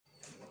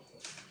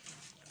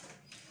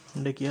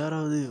இன்றைக்கு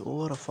யாராவது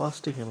ஓவராக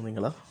ஃபாஸ்டிங்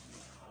இருந்தீங்களா?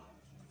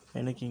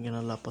 எனக்கு இங்கே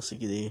நல்லா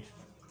பசிக்குதே,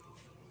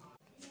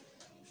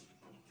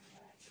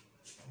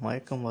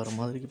 மயக்கம் வர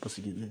மாதிரி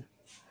பசிக்குது.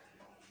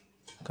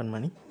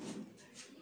 கண்மணி,